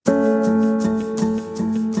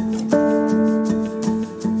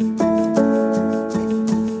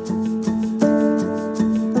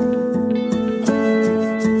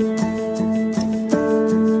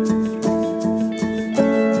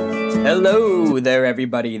Hello there,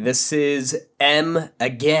 everybody. This is M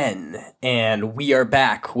again, and we are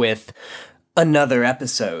back with another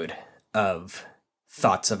episode of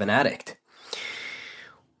Thoughts of an Addict.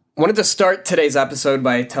 Wanted to start today's episode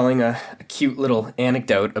by telling a cute little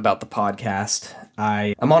anecdote about the podcast.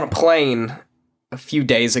 I'm on a plane a few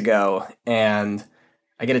days ago, and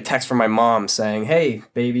I get a text from my mom saying, "Hey,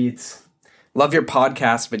 baby, love your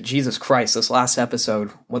podcast, but Jesus Christ, this last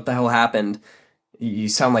episode, what the hell happened? You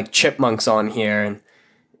sound like chipmunks on here, and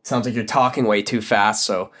it sounds like you're talking way too fast."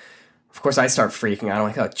 So, of course, I start freaking out. I'm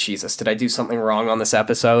like, oh, Jesus, did I do something wrong on this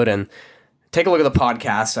episode? And take a look at the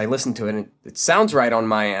podcast. I listen to it, and it sounds right on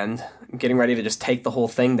my end. I'm getting ready to just take the whole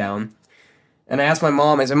thing down. And I asked my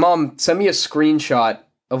mom, I said, "Mom, send me a screenshot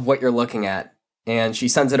of what you're looking at." And she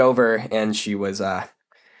sends it over, and she was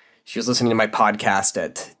listening to my podcast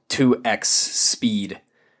at 2x speed.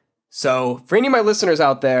 So, for any of my listeners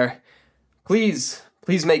out there, Please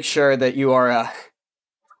make sure that you are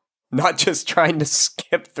not just trying to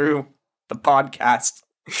skip through the podcast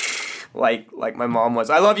like my mom was.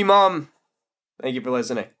 I love you, Mom. Thank you for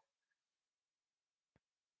listening.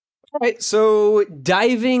 All right, so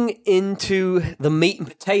diving into the meat and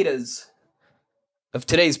potatoes of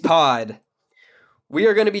today's pod, we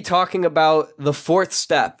are going to be talking about the fourth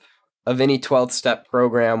step of any 12th step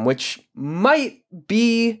program, which might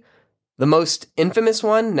be the most infamous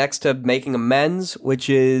one next to making amends, which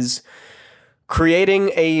is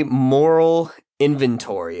creating a moral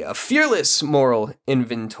inventory, a fearless moral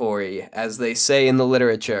inventory, as they say in the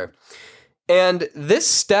literature. And this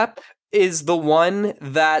step is the one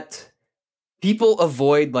that people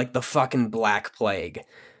avoid like the fucking Black Plague.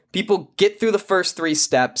 People get through the first three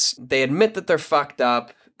steps, they admit that they're fucked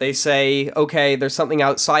up, they say, okay, there's something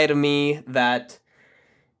outside of me that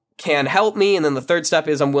can help me, and then the third step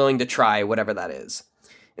is I'm willing to try whatever that is.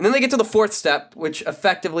 And then they get to the fourth step, which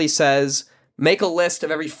effectively says, make a list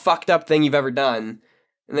of every fucked up thing you've ever done.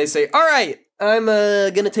 And they say, all right, I'm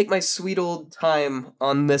gonna take my sweet old time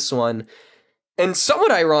on this one. And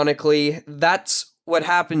somewhat ironically, that's what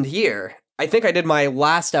happened here. I think I did my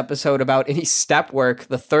last episode about any step work,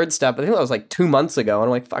 the third step, I think that was like 2 months ago, and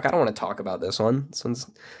I'm like, fuck, I don't want to talk about this one.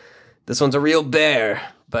 This one's a real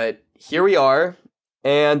bear. But here we are.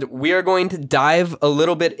 And we are going to dive a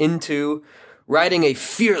little bit into writing a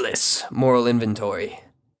fearless moral inventory.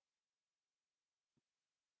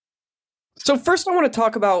 So first I want to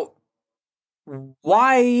talk about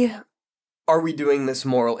why are we doing this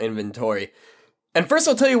moral inventory? And first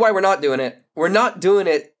I'll tell you why we're not doing it. We're not doing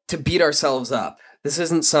it to beat ourselves up. This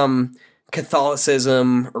isn't some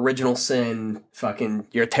Catholicism, original sin, fucking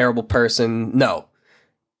you're a terrible person. No.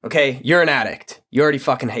 Okay, you're an addict. You already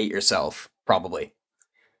fucking hate yourself, probably.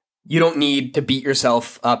 You don't need to beat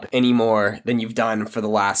yourself up any more than you've done for the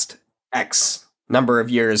last X number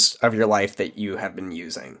of years of your life that you have been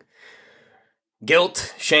using.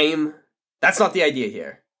 Guilt, shame, that's not the idea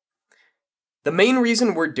here. The main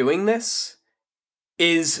reason we're doing this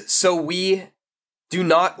is so we do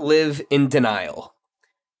not live in denial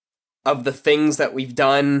of the things that we've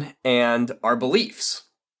done and our beliefs.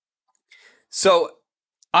 So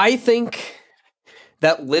I think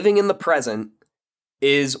that living in the present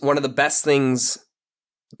is one of the best things,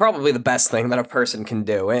 probably the best thing that a person can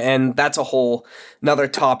do. And that's a whole another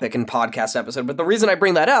topic and podcast episode. But the reason I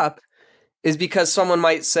bring that up is because someone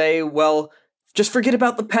might say, well, just forget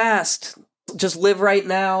about the past. Just live right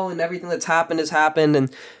now and everything that's happened has happened.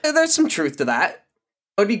 And there's some truth to that.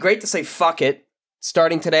 It would be great to say, fuck it.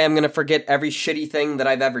 Starting today, I'm going to forget every shitty thing that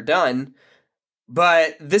I've ever done.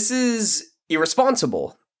 But this is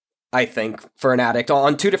irresponsible, I think, for an addict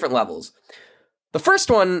on two different levels. The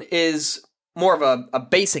first one is more of a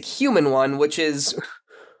basic human one, which is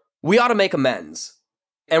we ought to make amends.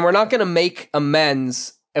 And we're not going to make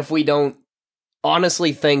amends if we don't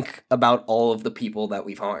honestly think about all of the people that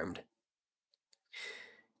we've harmed.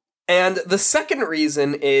 And the second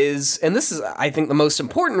reason is, and this is, I think, the most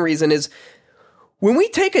important reason, is when we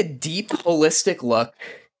take a deep, holistic look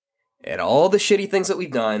at all the shitty things that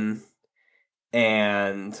we've done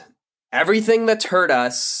and everything that's hurt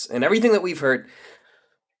us and everything that we've hurt,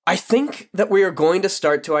 I think that we are going to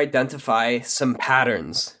start to identify some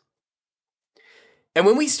patterns. And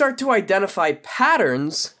when we start to identify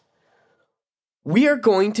patterns, we are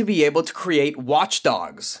going to be able to create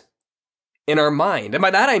watchdogs in our mind. And by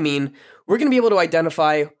that I mean, we're going to be able to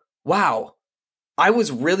identify, wow, I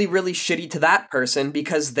was really, really shitty to that person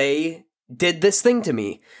because they did this thing to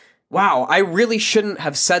me. Wow, I really shouldn't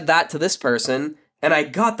have said that to this person, and I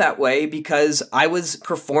got that way because I was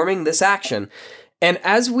performing this action. And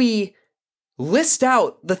as we list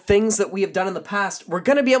out the things that we have done in the past, we're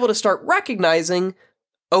going to be able to start recognizing,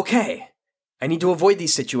 okay, I need to avoid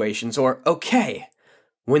these situations, or okay,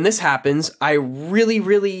 when this happens, I really,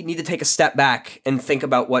 really need to take a step back and think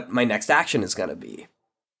about what my next action is going to be.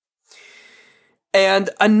 And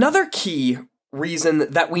another key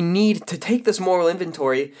reason that we need to take this moral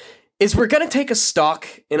inventory is we're going to take a stock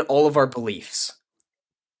in all of our beliefs.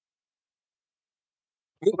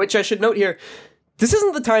 Which I should note here, this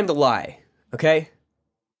isn't the time to lie, okay?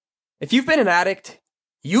 If you've been an addict,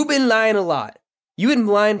 you've been lying a lot. You've been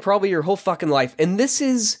lying probably your whole fucking life. And this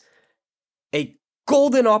is a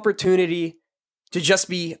golden opportunity to just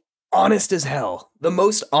be honest as hell. The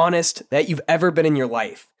most honest that you've ever been in your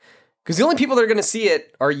life. Because the only people that are going to see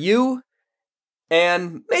it are you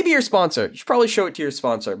and maybe your sponsor. You should probably show it to your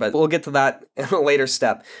sponsor, but we'll get to that in a later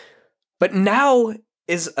step. But now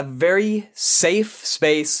is a very safe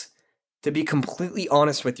space to be completely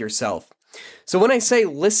honest with yourself. So when I say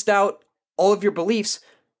list out all of your beliefs,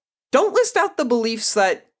 don't list out the beliefs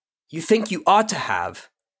that you think you ought to have.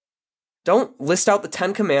 Don't list out the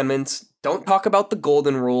 10 commandments. Don't talk about the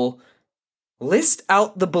golden rule. List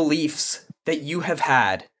out the beliefs that you have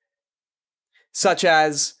had. Such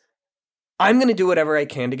as, I'm going to do whatever I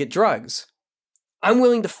can to get drugs. I'm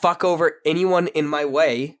willing to fuck over anyone in my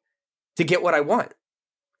way to get what I want.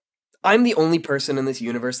 I'm the only person in this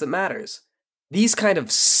universe that matters. These kind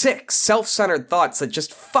of sick, self-centered thoughts that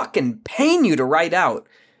just fucking pain you to write out,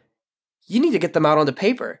 you need to get them out onto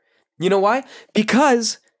paper. You know why?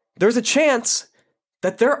 Because there's a chance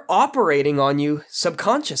that they're operating on you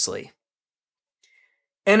subconsciously.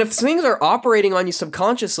 And if things are operating on you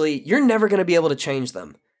subconsciously, you're never going to be able to change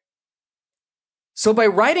them. So by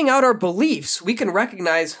writing out our beliefs, we can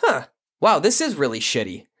recognize, wow, this is really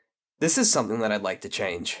shitty. This is something that I'd like to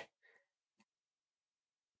change.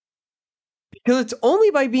 Because it's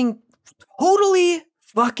only by being totally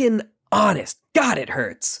fucking honest. God, it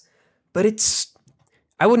hurts. But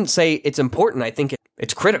I wouldn't say it's important. I think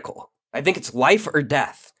it's critical. I think it's life or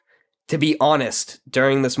death to be honest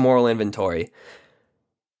during this moral inventory.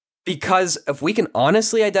 Because if we can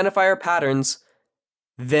honestly identify our patterns,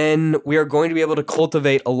 then we are going to be able to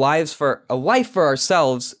cultivate a life for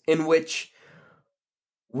ourselves in which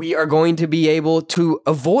we are going to be able to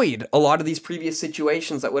avoid a lot of these previous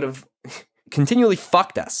situations that would have continually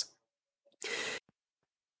fucked us.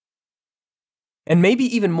 And maybe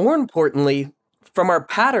even more importantly, from our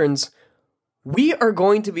patterns, we are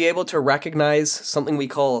going to be able to recognize something we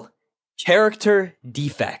call character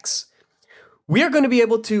defects. We are going to be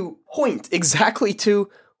able to point exactly to,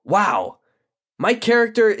 wow, my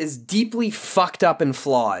character is deeply fucked up and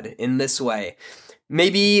flawed in this way.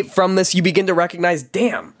 Maybe from this you begin to recognize,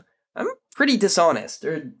 damn, I'm pretty dishonest,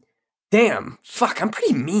 or damn, fuck, I'm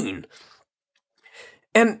pretty mean.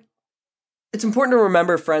 And it's important to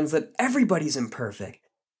remember, friends, that everybody's imperfect.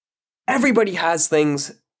 Everybody has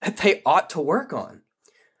things that they ought to work on.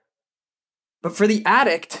 But for the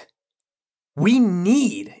addict,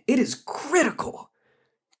 it is critical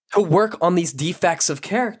to work on these defects of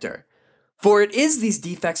character. For it is these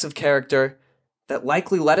defects of character that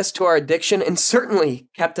likely led us to our addiction and certainly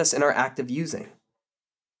kept us in our active using.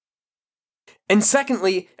 And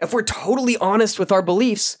secondly, if we're totally honest with our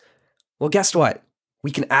beliefs, well, guess what?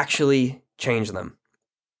 We can actually change them.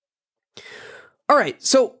 All right,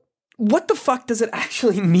 so what the fuck does it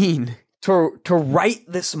actually mean to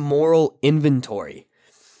write this moral inventory?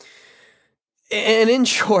 And in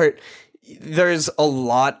short, there's a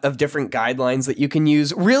lot of different guidelines that you can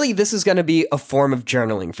use. Really, this is going to be a form of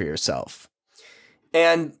journaling for yourself.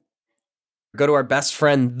 And go to our best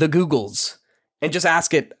friend, the Googles, and just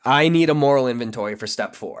ask it, I need a moral inventory for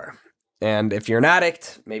step 4. And if you're an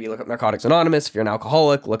addict, maybe look up Narcotics Anonymous. If you're an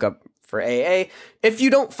alcoholic, look up for AA. If you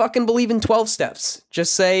don't fucking believe in 12 steps,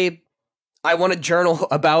 just say, I want to journal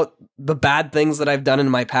about the bad things that I've done in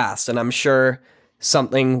my past, and I'm sure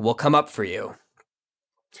something will come up for you.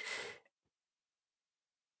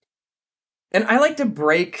 And I like to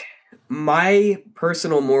break my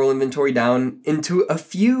personal moral inventory down into a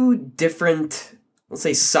few different, let's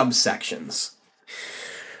say, subsections.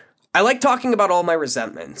 I like talking about all my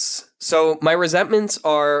resentments. So my resentments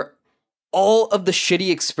are all of the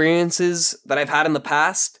shitty experiences that I've had in the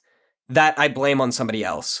past that I blame on somebody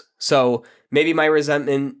else. So maybe my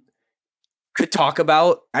resentment could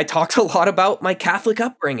I talked a lot about my Catholic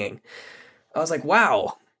upbringing. I was like,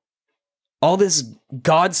 wow, all this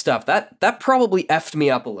God stuff, that probably effed me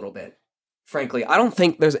up a little bit. Frankly, I don't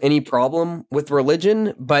think there's any problem with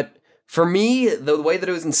religion, but for me, the way that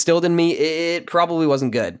it was instilled in me, it probably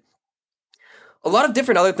wasn't good. A lot of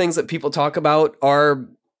different other things that people talk about are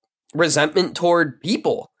resentment toward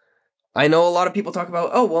people. I know a lot of people talk about,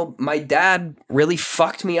 oh, well, my dad really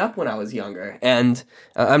fucked me up when I was younger. And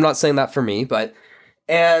I'm not saying that for me,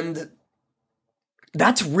 and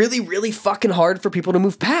that's really, really fucking hard for people to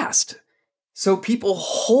move past. So people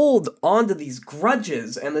hold onto these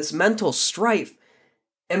grudges and this mental strife,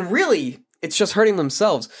 and really, it's just hurting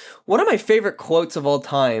themselves. One of my favorite quotes of all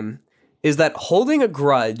time is that holding a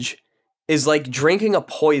grudge is like drinking a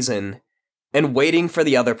poison and waiting for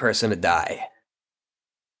the other person to die.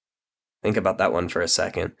 Think about that one for a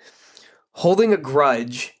second. Holding a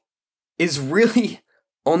grudge is really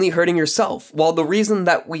only hurting yourself, while the reason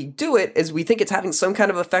that we do it is we think it's having some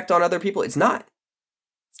kind of effect on other people. It's not.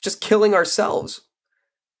 It's just killing ourselves.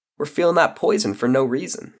 We're feeling that poison for no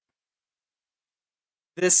reason.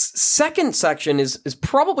 This second section is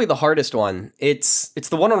probably the hardest one. It's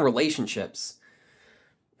the one on relationships.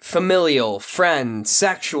 Familial, friend,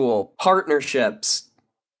 sexual, partnerships,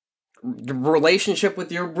 relationship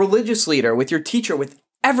with your religious leader, with your teacher, with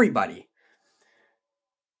everybody.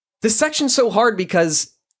 This section's so hard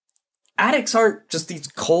because addicts aren't just these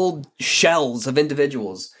cold shells of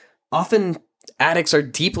individuals. Often addicts are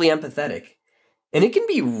deeply empathetic. And it can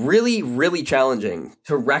be really, really challenging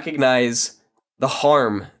to recognize the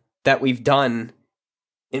harm that we've done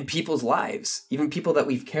in people's lives, even people that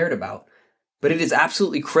we've cared about. But it is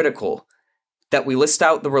absolutely critical that we list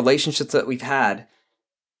out the relationships that we've had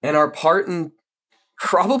and our part in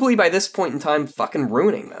probably by this point in time fucking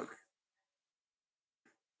ruining them.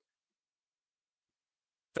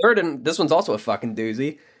 Third, and this one's also a fucking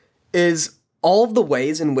doozy, is all of the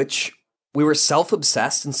ways in which we were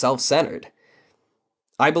self-obsessed and self-centered.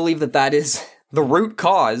 I believe that is the root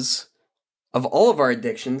cause of all of our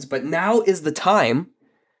addictions, but now is the time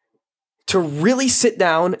to really sit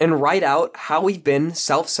down and write out how we've been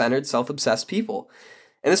self-centered, self-obsessed people.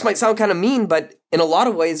 And this might sound kind of mean, but in a lot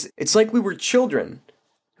of ways, it's like we were children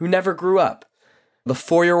who never grew up. The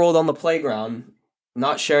 4-year-old on the playground,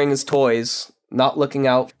 not sharing his toys, not looking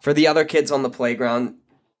out for the other kids on the playground.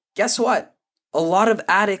 Guess what? A lot of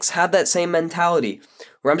addicts have that same mentality,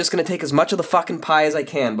 where I'm just going to take as much of the fucking pie as I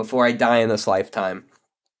can before I die in this lifetime.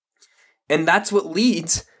 And that's what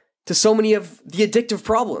leads to so many of the addictive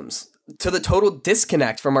problems, to the total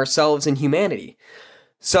disconnect from ourselves and humanity.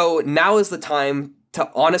 So now is the time to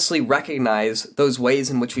honestly recognize those ways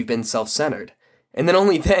in which we've been self-centered. And then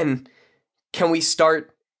only then can we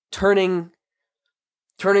start turning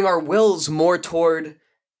our wills more toward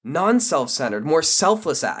non-self-centered, more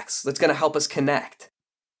selfless acts that's going to help us connect.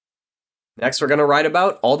 Next, we're going to write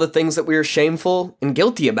about all the things that we are shameful and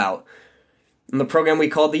guilty about. In the program, we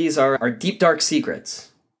call these our deep, dark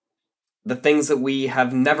secrets. The things that we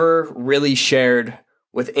have never really shared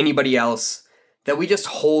with anybody else that we just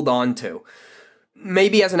hold on to.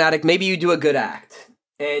 Maybe as an addict, maybe you do a good act,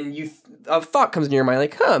 and a thought comes into your mind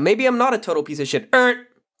like, maybe I'm not a total piece of shit.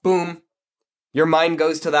 Boom. Your mind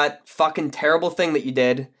goes to that fucking terrible thing that you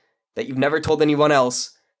did that you've never told anyone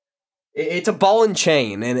else. It's a ball and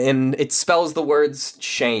chain, and it spells the words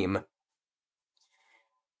shame.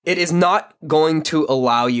 It is not going to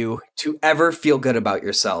allow you to ever feel good about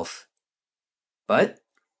yourself. But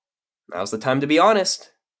now's the time to be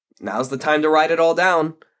honest. Now's the time to write it all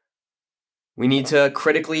down. We need to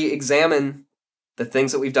critically examine the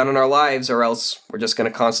things that we've done in our lives, or else we're just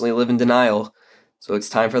going to constantly live in denial. So it's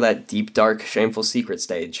time for that deep, dark, shameful secret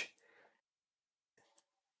stage.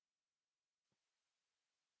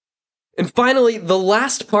 And finally, the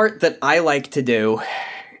last part that I like to do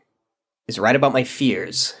is write about my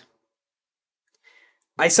fears.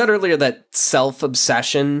 I said earlier that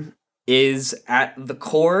self-obsession is at the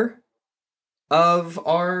core of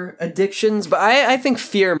our addictions, but I think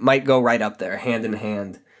fear might go right up there, hand in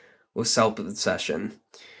hand with self-obsession.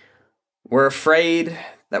 We're afraid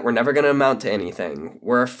that we're never going to amount to anything.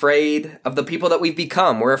 We're afraid of the people that we've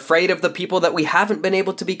become. We're afraid of the people that we haven't been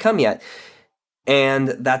able to become yet.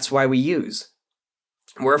 And that's why we use.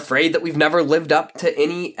 We're afraid that we've never lived up to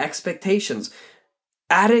any expectations.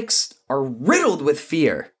 Addicts are riddled with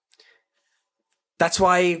fear. That's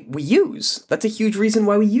why we use. That's a huge reason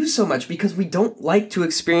why we use so much, because we don't like to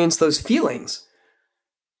experience those feelings.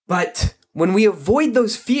 But when we avoid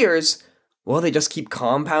those fears, well, they just keep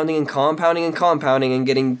compounding and compounding and compounding and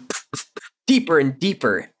getting deeper and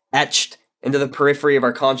deeper etched into the periphery of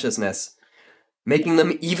our consciousness, making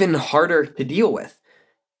them even harder to deal with.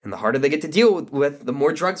 And the harder they get to deal with, the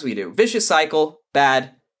more drugs we do. Vicious cycle,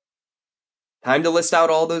 bad. Time to list out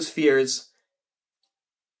all those fears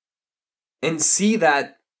and see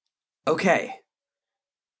that, okay,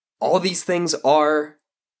 all these things are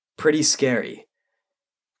pretty scary.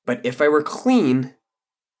 But if I were clean,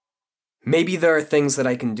 maybe there are things that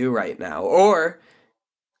I can do right now. Or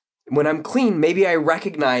when I'm clean, maybe I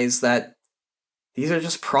recognize that these are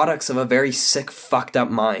just products of a very sick, fucked up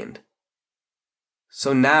mind.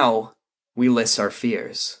 So now we list our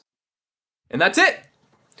fears. And that's it.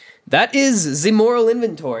 That is the moral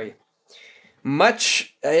inventory.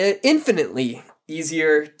 Much, infinitely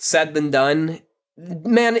easier said than done.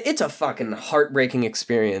 Man, it's a fucking heartbreaking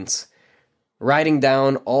experience. Writing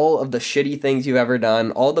down all of the shitty things you've ever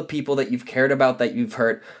done, all the people that you've cared about that you've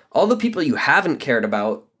hurt, all the people you haven't cared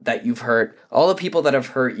about that you've hurt, all the people that have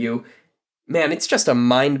hurt you. Man, it's just a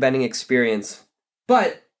mind-bending experience.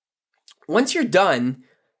 But once you're done,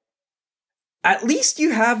 at least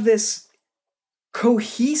you have this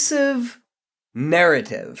cohesive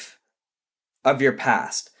narrative of your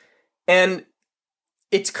past. And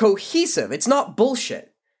it's cohesive. It's not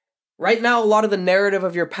bullshit. Right now, a lot of the narrative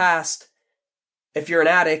of your past, if you're an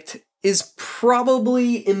addict, is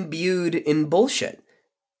probably imbued in bullshit.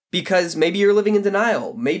 Because maybe you're living in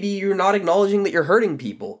denial. Maybe you're not acknowledging that you're hurting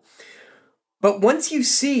people. But once you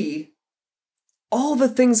see all the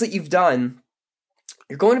things that you've done,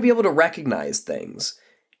 you're going to be able to recognize things.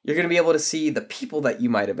 You're going to be able to see the people that you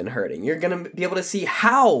might have been hurting. You're going to be able to see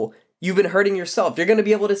how you've been hurting yourself. You're going to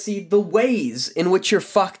be able to see the ways in which you're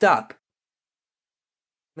fucked up.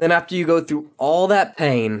 Then after you go through all that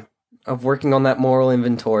pain of working on that moral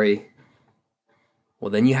inventory,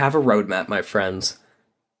 well, then you have a roadmap, my friends.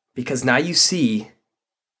 Because now you see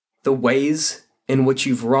the ways in which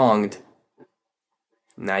you've wronged.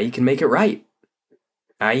 Now you can make it right.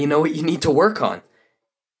 Now you know what you need to work on.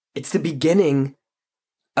 It's the beginning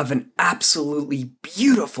of an absolutely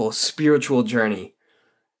beautiful spiritual journey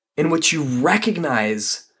in which you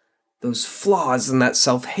recognize those flaws and that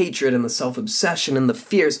self-hatred and the self-obsession and the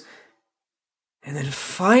fears. And then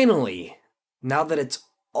finally, now that it's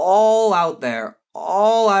all out there,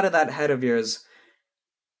 all out of that head of yours,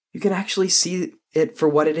 you can actually see it for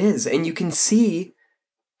what it is. And you can see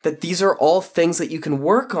that these are all things that you can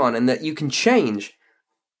work on and that you can change.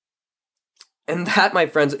 And that, my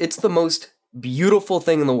friends, it's the most beautiful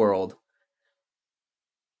thing in the world.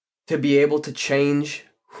 To be able to change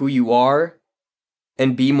who you are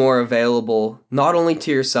and be more available, not only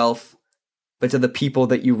to yourself, but to the people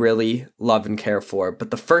that you really love and care for.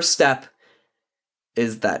 But the first step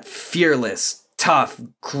is that fearless, tough,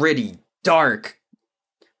 gritty, dark,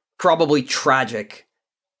 probably tragic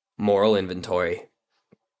moral inventory.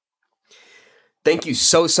 Thank you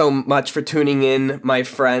so much for tuning in, my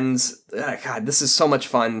friends. God, this is so much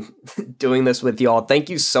fun doing this with y'all. Thank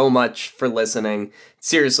you so much for listening.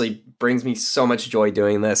 Seriously, brings me so much joy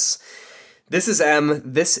doing this. This is M.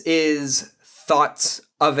 This is Thoughts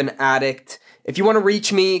of an Addict. If you want to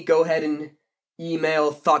reach me, go ahead and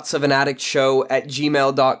email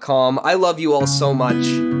thoughtsofanaddictshow@gmail.com. I love you all so much.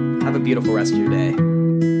 Have a beautiful rest of your day.